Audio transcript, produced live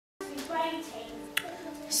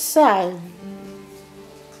So,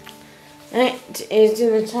 it is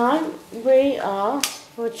dinner time. We are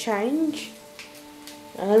for a change.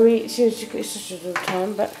 I know it seems to get such a good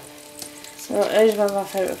time, but those are one of my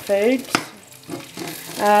favourite foods.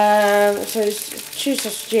 So it's 2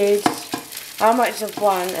 sausages. I might just have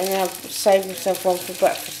one and then I'll save myself one for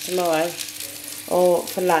breakfast tomorrow or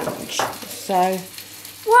for lunch. So,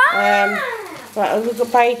 right, we've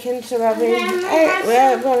got bacon, so we're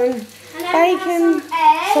having bacon,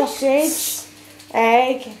 sausage,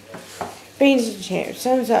 egg, beans and chips.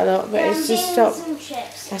 Sounds like a lot, but it's just stop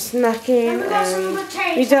a snacking.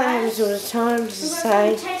 We don't have this all the time, just to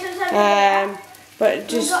say. But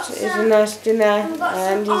just it's a nice dinner,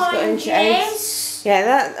 and he's got orange eggs. Yeah,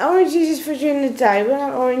 that orange is just for during the day. We'll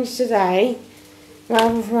have orange today. We'll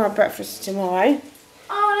have them for our breakfast tomorrow.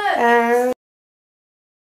 Oh, look.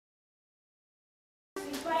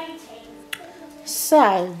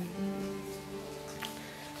 So,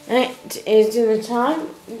 it is dinner time.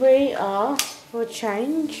 We are for a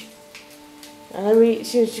change. I know it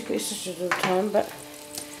seems to get such a good time, but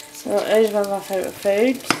those are one of my favourite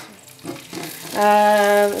foods.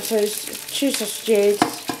 So it's 2 sausages.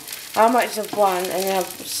 I might just have one and then I'll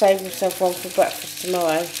save myself one for breakfast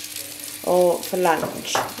tomorrow or for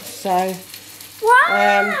lunch. So,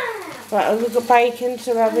 right, we've got bacon,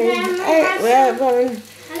 so we're having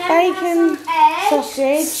bacon,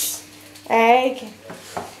 sausage, egg,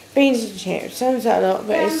 beans and chips. Sounds like a lot,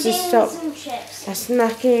 but it's just stop a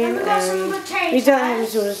snacking. We don't have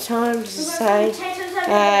this all the time, just to say.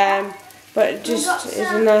 But just it's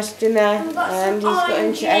a nice dinner, and he's got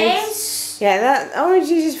orange eggs. Yeah, that orange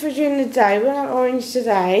is just for during the day. We'll have orange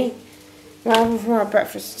today. We'll have them for our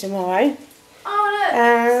breakfast tomorrow. Oh, look.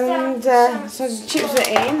 And so the chips are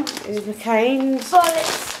in. Is McCain's. So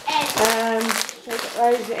got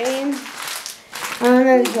those in. And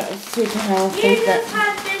then we've got the super healthy. You just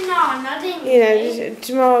had banana, didn't you? You know,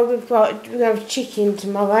 tomorrow we're going to have chicken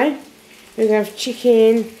tomorrow. We're going to have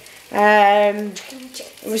chicken.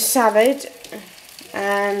 With salad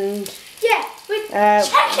and with chicken and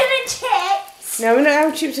chips. No, we're not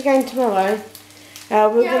having chips again tomorrow.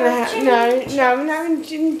 We're gonna have we're not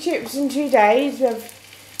having chips in 2 days. We're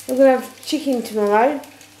gonna have chicken tomorrow.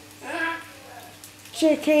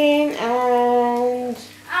 Chicken and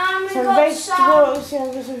some vegetables.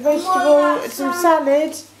 Some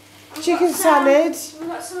salad, chicken salad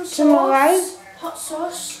tomorrow. Hot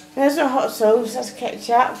sauce. There's not hot sauce. That's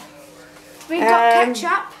ketchup. We got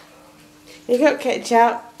ketchup. You got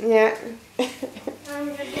ketchup, yeah. I'm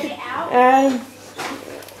going to get it out.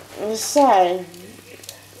 So,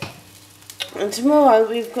 and tomorrow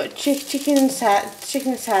we've got chicken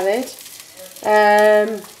salad,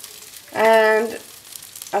 and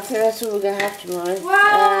I think that's all we're going to have tomorrow.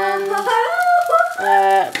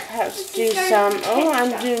 Perhaps do some.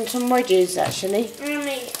 I'm doing some wedges actually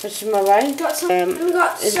for tomorrow. We've got some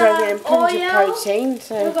it's getting plenty of protein,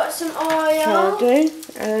 so we've got some oil. I'll do.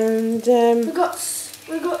 And we've got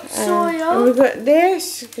soil. And we've got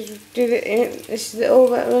this because we did it in. This is all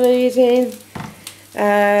that we're using.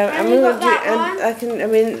 And we're going to do. I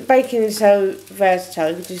mean, bacon is so versatile.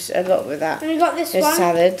 You can do a lot with that. And we got this There's one.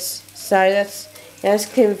 salads. So that's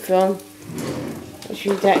clean from. Which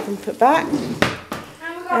we can put back.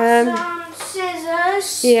 And we've got some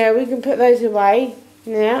scissors. Yeah, we can put those away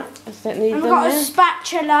now. I don't need them. And we've got a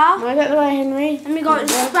spatula. Right out the way, Henry. And we got a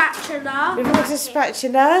spatula. We've got a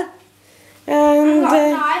spatula. And got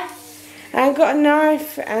a knife. I've got a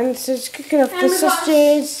knife, and so it's cooking off the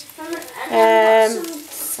sausages. And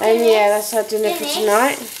yeah, that's our dinner for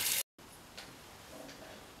tonight.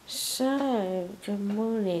 So, good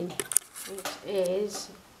morning. It is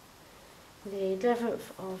the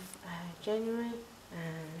 11th of January,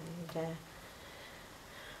 and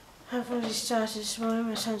I've already started this morning.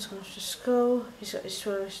 My son's gone off to school. He's got his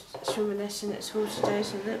swimming lesson at school today,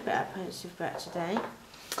 so I'm a little bit apprehensive about today.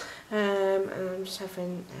 And I'm just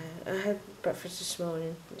having, I had breakfast this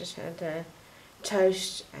morning. I just had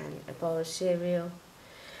toast and a bowl of cereal.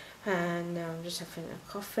 And now I'm just having a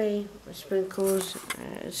coffee with sprinkles.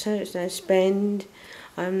 So it's no spend.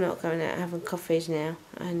 I'm not going out having coffees now.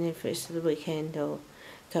 Only if it's the weekend or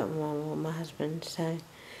go with my mum or my husband. So I'm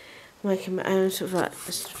making my own sort of like a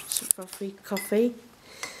frothy coffee.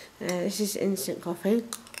 This is instant coffee.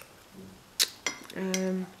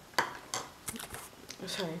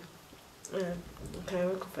 Sorry. Okay,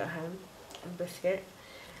 we'll cook it at home. And biscuit.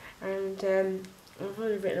 And I've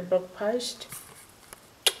already written a blog post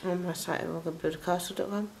on my site at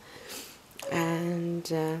rockandbuildcastle.com, and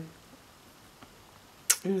so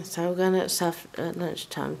we're going out at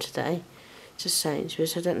lunchtime today to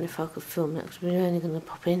Sainsbury's. I don't know if I could film that because we're only going to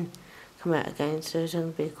pop in come out again, so it's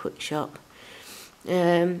going to be a quick shop.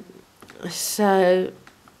 So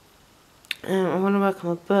I want to work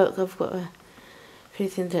on my book. I've got a few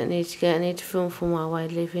things that I need to get. I need to film for My Way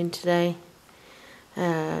of Living today,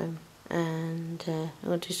 and I'm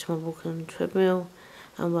going to do some more walking on the treadmill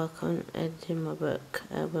and work on editing my book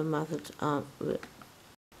when Mother's aren't.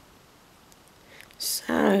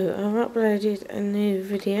 So I've uploaded a new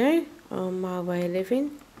video on My Way of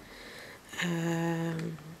Living,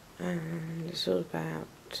 and it's all about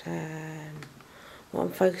what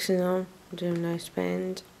I'm focusing on, doing no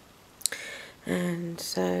spend, and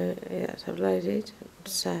so that's uploaded.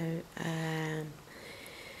 So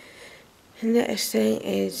the next thing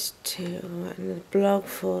is to write another blog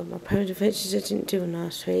for my poems adventures I didn't do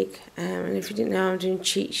last week, and if you didn't know, I'm doing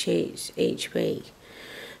cheat sheets each week.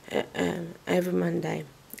 Every Monday,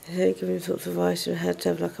 so giving sort of advice on how to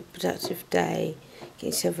have like a productive day, get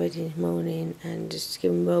yourself ready in the morning, and just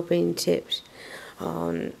giving wellbeing tips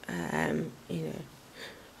on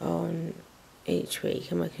on each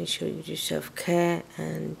week, and making sure you do self-care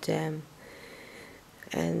and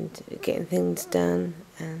getting things done,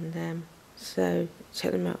 and so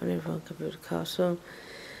check them out whenever on Computer Castle.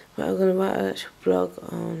 But I'm going to write an actual blog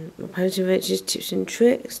on my poems adventures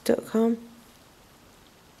tipsandtricks.com.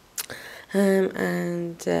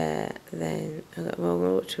 And then I'm going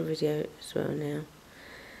to watch a video as well now,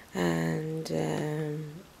 and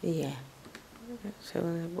yeah, so I'm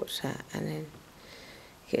going to watch that and then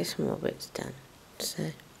get some more bits done.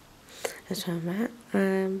 So that's where I'm at,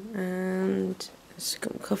 and just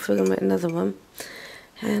got my coffee, I'm going to make another one,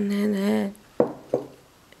 and then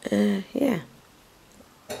yeah.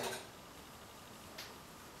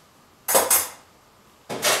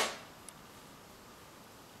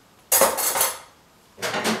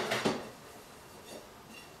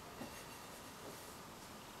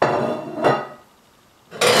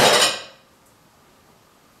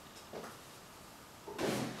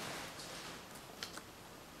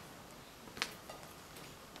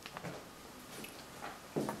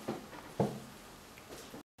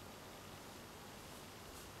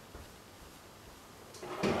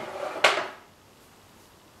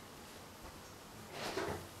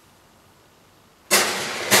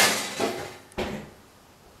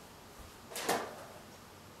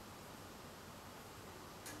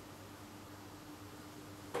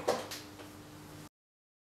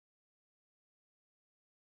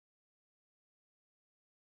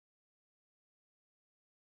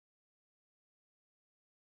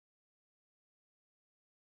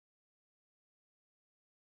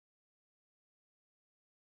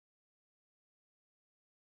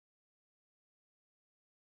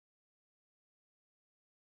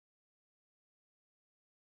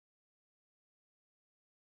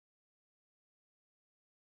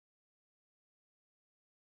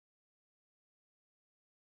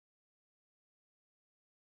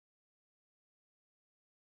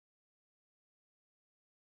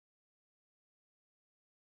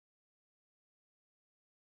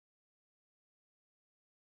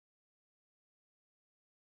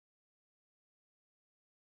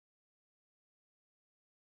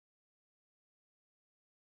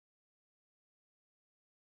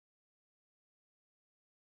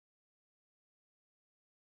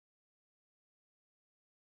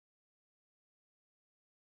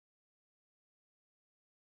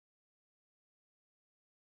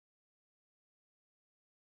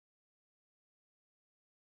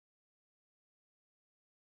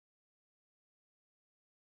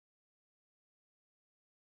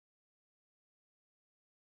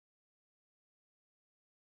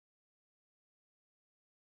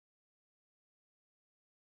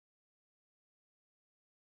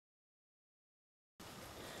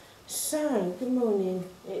 So, good morning.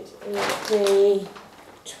 It is the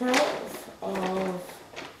 12th of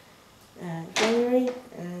January,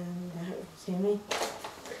 and I hope you can see me.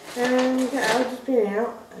 And I've just been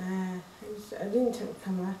out. I didn't take the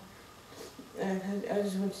camera. I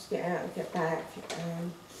just wanted to get out and get back,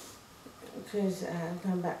 because I'm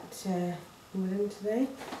going back to Wimbledon today.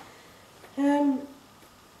 So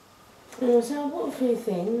I bought a few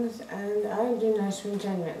things, and I'm doing no swim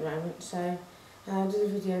January at the moment, so I did a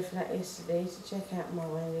video for that yesterday, so check out My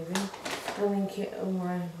Way of Living. I'll link it on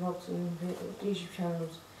my vlogs and YouTube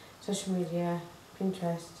channels, social media,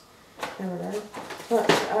 Pinterest, everywhere. But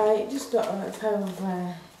I just got a pair of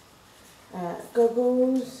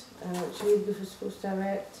goggles, which are really good for Sports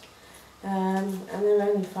Direct, and they're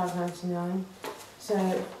only £5.99, so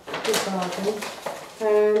good bargain.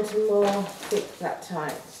 And some more thick black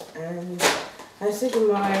tights. And I said in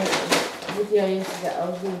my video yesterday that I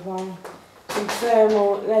was going to buy some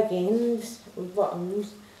thermal leggings with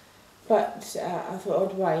bottoms, but I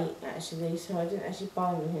thought I'd wait actually, so I didn't actually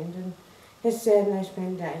buy them in, and yesterday I had no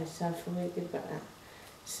spend days, so I feel really good about that.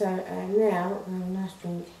 So now I'm going to have a nice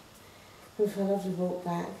drink. I've had a lovely walk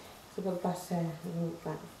back. So I've got a bus there and walk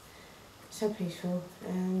back. So peaceful,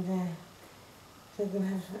 and so I'm going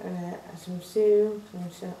to have some cereal,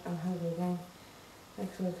 so I'm hungry again.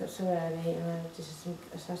 Because I woke up so early and I just had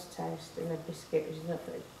a sausage toast and a biscuit, which is not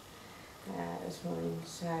good, this morning,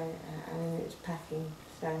 so, and then it was packing,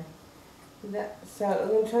 so I'm going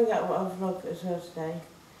to try and get a vlog as well today,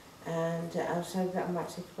 and I'm so glad I might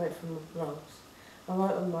take a break from my vlogs. I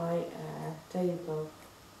wrote on my daily blog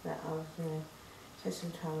that I was going to take some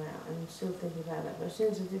time out, and I'm still thinking about that, but as soon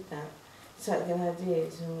as I did that, I started getting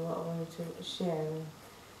ideas on what I wanted to share, and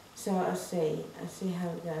so I see how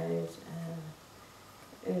it goes.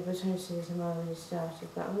 The return season already started,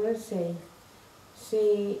 but I'm going to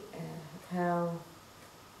see how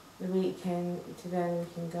the weekend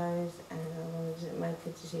goes, and I want to make a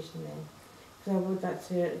decision then. Because I would like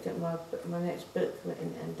to get my next book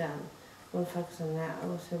written and done. I want to focus on that. I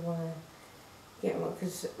also want to get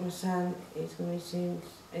because my son is going to be soon,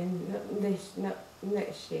 not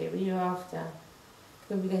next year, but the year after.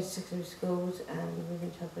 We're going to be going to secondary schools, and we're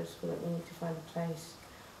going to have a school that we need to find a place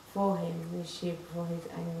for him this year before his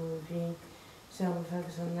annual review. So I'm going to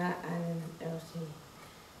focus on that and Elsie.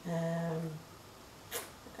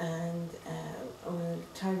 I'm going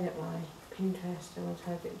to tidy up my Pinterest. I'm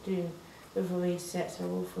going to do little resets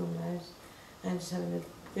of all film those and just having a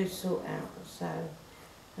good sort out. So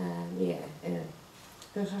yeah, anyway,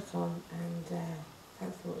 go crack on, and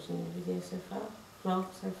thanks for watching the video so far, vlog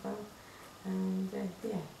so far, and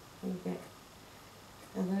yeah,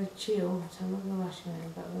 I'm going to chill, so I'm not going to rush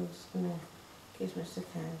around, but I'm just going to get as much as I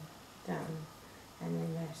can done and then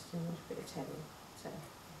rest and watch a bit of telly. So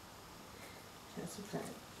that's the plan.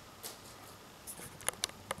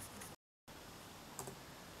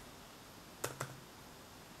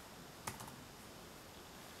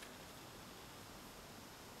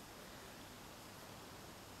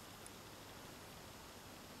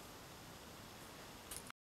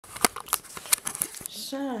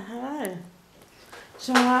 So, hello.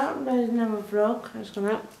 So I uploaded another vlog that's gone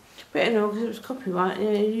up. But anyway, because it was copyright, and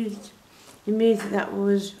it used the music that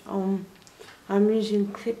was on. I'm using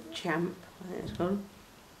Clipchamp, I think it's called,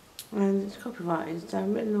 and it's copyrighted, so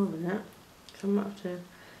I'm written over that. So I might have to,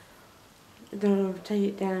 I don't know, take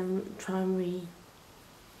it down and try and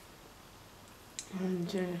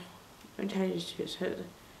change it so it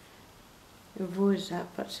avoids that.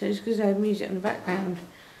 But so it's because I have music in the background.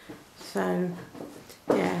 So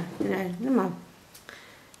yeah, never mind.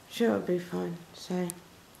 Sure, it'll be fine. So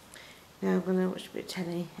now I'm gonna watch a bit of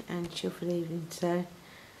telly and chill for the evening. So I'm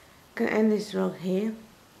gonna end this vlog here.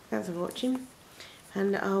 Thanks for watching.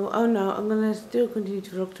 And oh no, I'm gonna still continue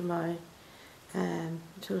to vlog tomorrow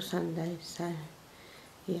until Sunday. So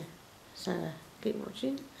yeah, so keep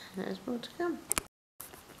watching, and there's more to come.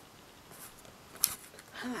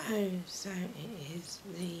 Hello. So it is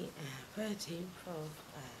the 13th of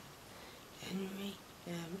January.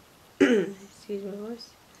 Excuse my voice.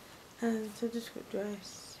 So I just got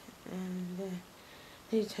dressed and I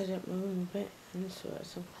need to tidy up my room a bit and sort out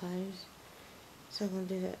some clothes. So I'm going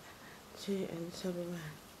to do that too, and so I'm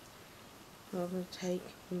going to take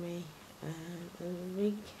with me a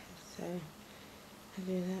week. So I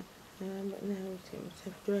do that. But now I'll get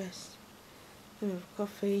myself dressed and have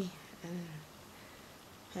coffee, and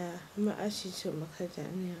I might actually sort my clothes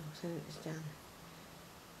out now because it's done.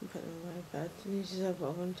 And put them away, but I need to decide what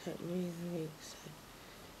I want to take with me in the week. So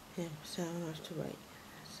yeah, so I'll have to wait.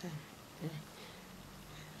 So yeah.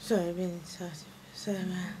 Sorry, I've been indecisive. So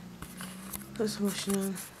got some washing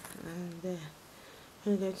on, and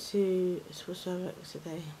I'm going to go to Sports Direct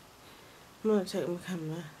today. I might take my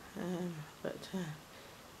camera, but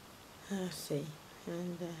I'll see.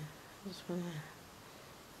 And I just want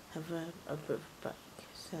to have a bit of a break.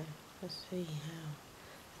 So let's see how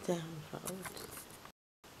the day unfolds.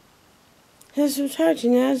 There's some charity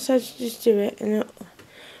now, so I decided to just do it and not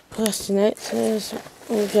procrastinate. So there's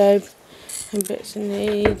wardrobe and bits I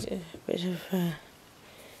need, a bit of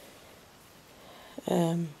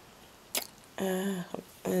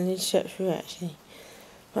I need to search through actually,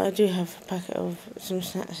 but I do have a packet of some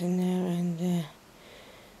snacks in there, and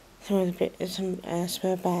some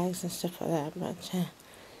spare bags and stuff like that, but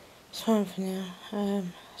it's fine for now.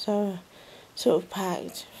 So sort of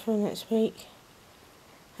packed for next week.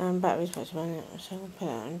 Battery's about to run out, so I'll put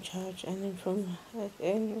that on charge and then film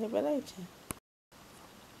again a little bit later.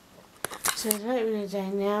 So it's later in the day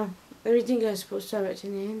now. Everything goes Sports Direct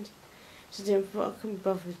in the end. So I couldn't be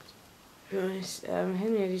bothered, to be honest.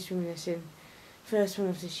 Henry had his swimming lesson first one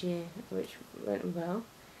of this year, which went well.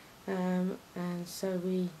 And so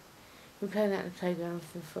we played out the playground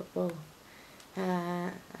for football,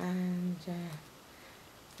 and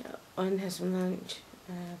I had some lunch,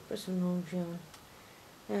 put some laundry on,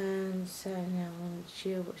 and so now I want to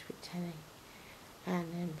chill, watch a bit telly, and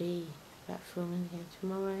then be back filming again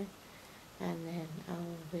tomorrow, and then I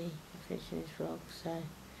will be finishing this vlog. So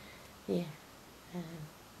yeah,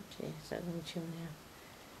 so I'm going to chill now.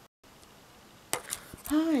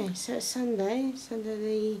 Hi, so it's Sunday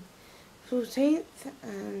the 14th,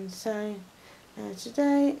 and so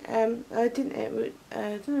today I don't know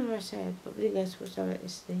if I said, but we didn't go to Sports Direct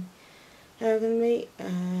yesterday. We're going to meet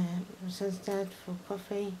my son's dad for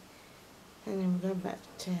coffee, and then we're going back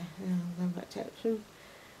to Epsom,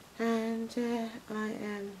 and I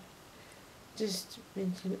am just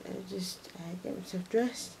getting myself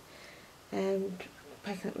dressed and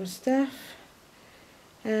packing up my stuff.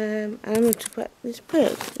 And I'm going to talk about this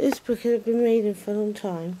book. This book I've been reading for a long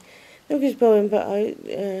time. Not because it's boring, but I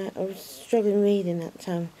was struggling reading that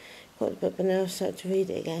time. Got the book, but now I've started to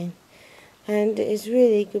read it again. And it's a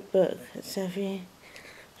really good book. So if you want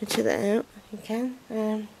to check that out, you can.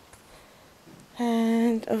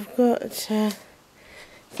 And I've got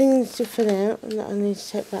things to fill out that I need to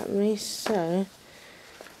take back with me. So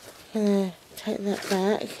I'm going to take that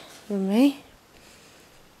back with me.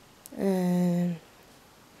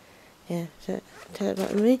 Yeah, so take that back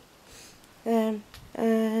with me.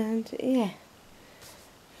 And yeah,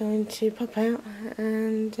 going to pop out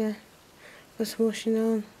and got some washing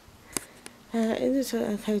on. It looks like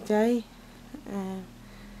an okay day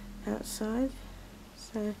outside,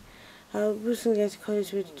 so I was going to go to college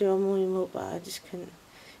to do a morning walk, but I just couldn't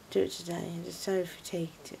do it today. I'm just so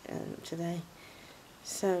fatigued today,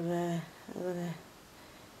 so I'm going to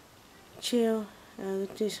chill,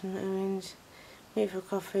 do some errands, meet for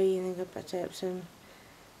coffee, and then go back to Epsom.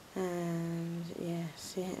 And yeah,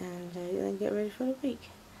 see, and then get ready for the week.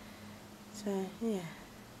 So yeah.